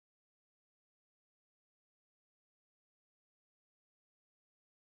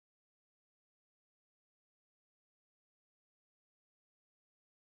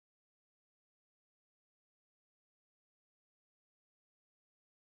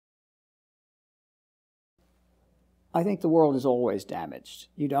I think the world is always damaged.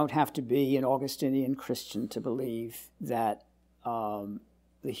 You don't have to be an Augustinian Christian to believe that the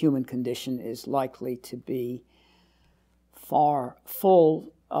human condition is likely to be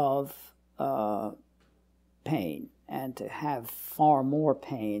full of pain, and to have far more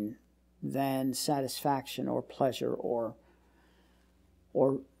pain than satisfaction or pleasure or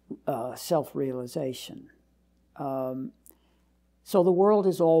self-realization. So the world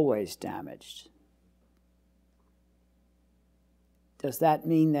is always damaged. Does that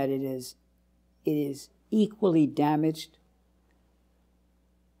mean that it is equally damaged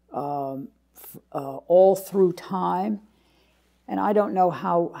all through time? And I don't know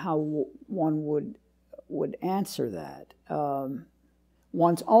how one would answer that.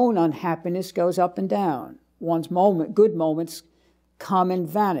 One's own unhappiness goes up and down. One's good moments come and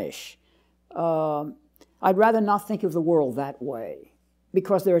vanish. I'd rather not think of the world that way,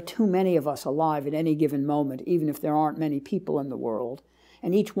 because there are too many of us alive at any given moment, even if there aren't many people in the world.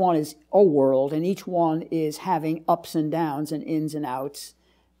 And each one is a world, and each one is having ups and downs and ins and outs,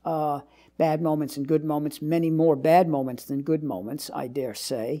 bad moments and good moments, many more bad moments than good moments, I dare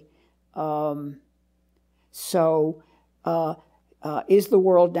say. Is the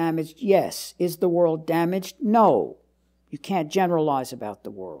world damaged? Yes. Is the world damaged? No. You can't generalize about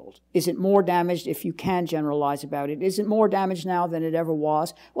the world. Is it more damaged if you can generalize about it? Is it more damaged now than it ever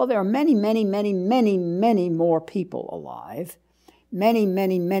was? Well, there are many, many, many, many, many more people alive. Many,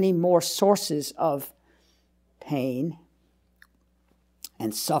 many, many more sources of pain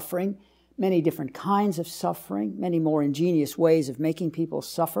and suffering. Many different kinds of suffering. Many more ingenious ways of making people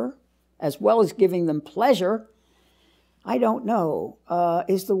suffer, as well as giving them pleasure. I don't know.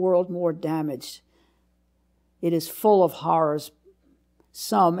 Is the world more damaged? It is full of horrors,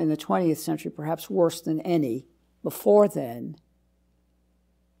 some in the 20th century perhaps worse than any before then.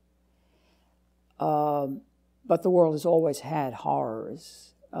 But the world has always had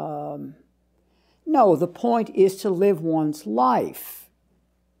horrors. No, the point is to live one's life.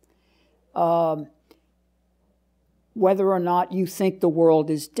 Whether or not you think the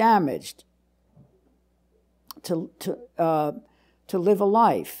world is damaged, to live a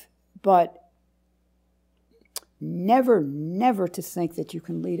life, but never to think that you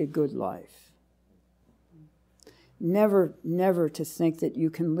can lead a good life. Never to think that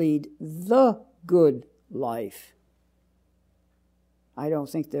you can lead the good life. I don't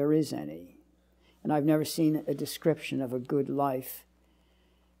think there is any. And I've never seen a description of a good life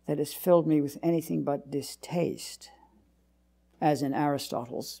that has filled me with anything but distaste, as in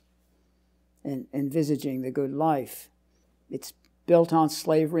Aristotle's envisaging the good life. It's built on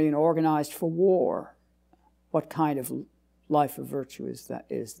slavery and organized for war. What kind of life of virtue is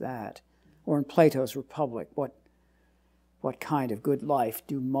that? Or in Plato's Republic, what kind of good life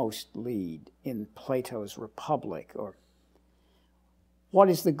do most lead in Plato's Republic? Or what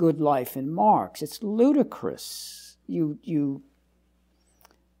is the good life in Marx? It's ludicrous. What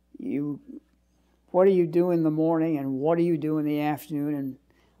do you do in the morning and what do you do in the afternoon? And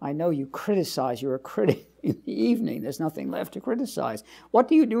I know you criticize. You're a critic in the evening. There's nothing left to criticize. What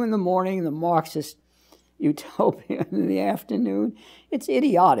do you do in the morning in the Marxist utopia in the afternoon? It's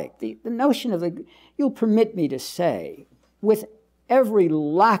idiotic. The notion of you'll permit me to say, with every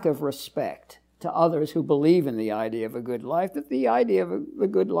lack of respect to others who believe in the idea of a good life, that the idea of a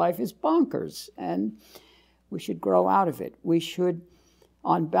good life is bonkers, and we should grow out of it. We should,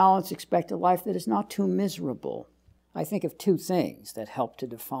 on balance, expect a life that is not too miserable. I think of two things that help to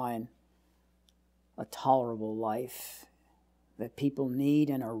define a tolerable life that people need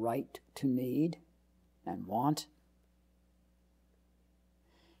and are right to need and want.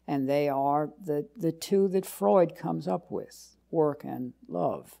 And they are the two that Freud comes up with, work and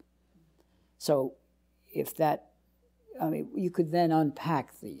love. So if that, you could then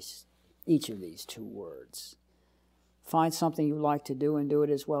unpack each of these two words. Find something you like to do and do it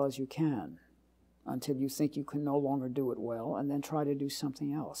as well as you can until you think you can no longer do it well, and then try to do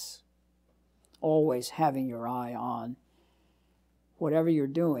something else. Always having your eye on whatever you're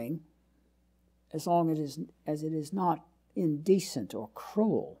doing, as long as it is not indecent or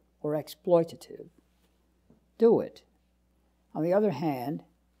cruel or exploitative. Do it. On the other hand,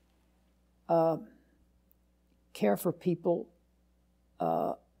 care for people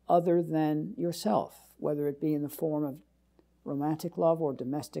other than yourself, whether it be in the form of romantic love or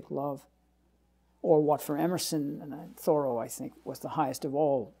domestic love, or what for Emerson and Thoreau, I think, was the highest of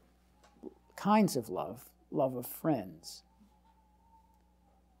all kinds of love of friends.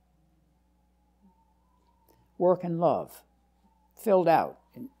 Work and love, filled out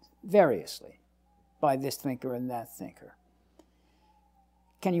variously by this thinker and that thinker.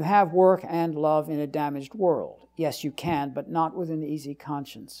 Can you have work and love in a damaged world? Yes, you can, but not with an easy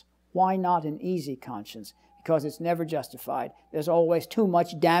conscience. Why not an easy conscience? Because it's never justified. There's always too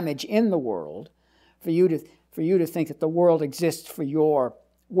much damage in the world for you to think that the world exists for your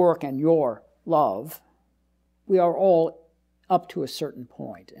work and your love. We are all up to a certain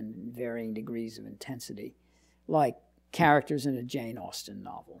point and in varying degrees of intensity, like characters in a Jane Austen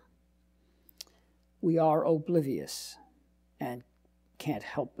novel. We are oblivious and can't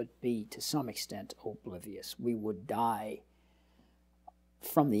help but be, to some extent, oblivious. We would die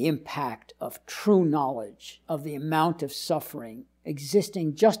from the impact of true knowledge of the amount of suffering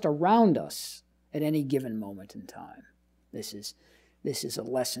existing just around us at any given moment in time. This is a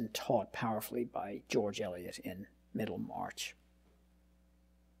lesson taught powerfully by George Eliot in Middlemarch.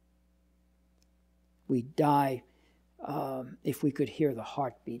 We die if we could hear the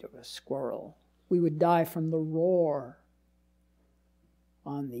heartbeat of a squirrel. We would die from the roar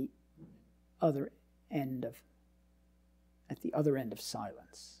on the other end of, at the other end of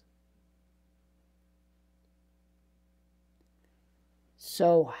silence.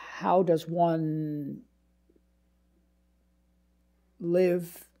 So how does one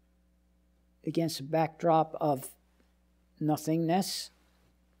live against a backdrop of nothingness?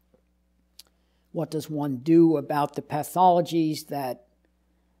 What does one do about the pathologies that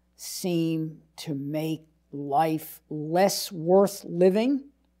seem to make life less worth living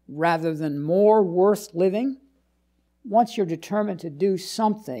rather than more worth living? Once you're determined to do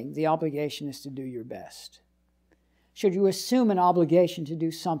something, the obligation is to do your best. Should you assume an obligation to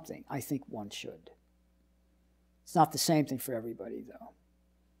do something? I think one should. It's not the same thing for everybody, though.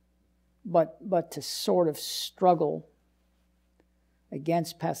 But to sort of struggle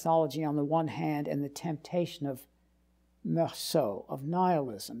against pathology on the one hand and the temptation of merceau, of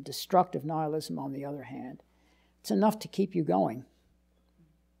nihilism, destructive nihilism on the other hand, it's enough to keep you going.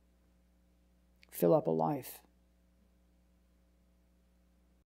 Fill up a life.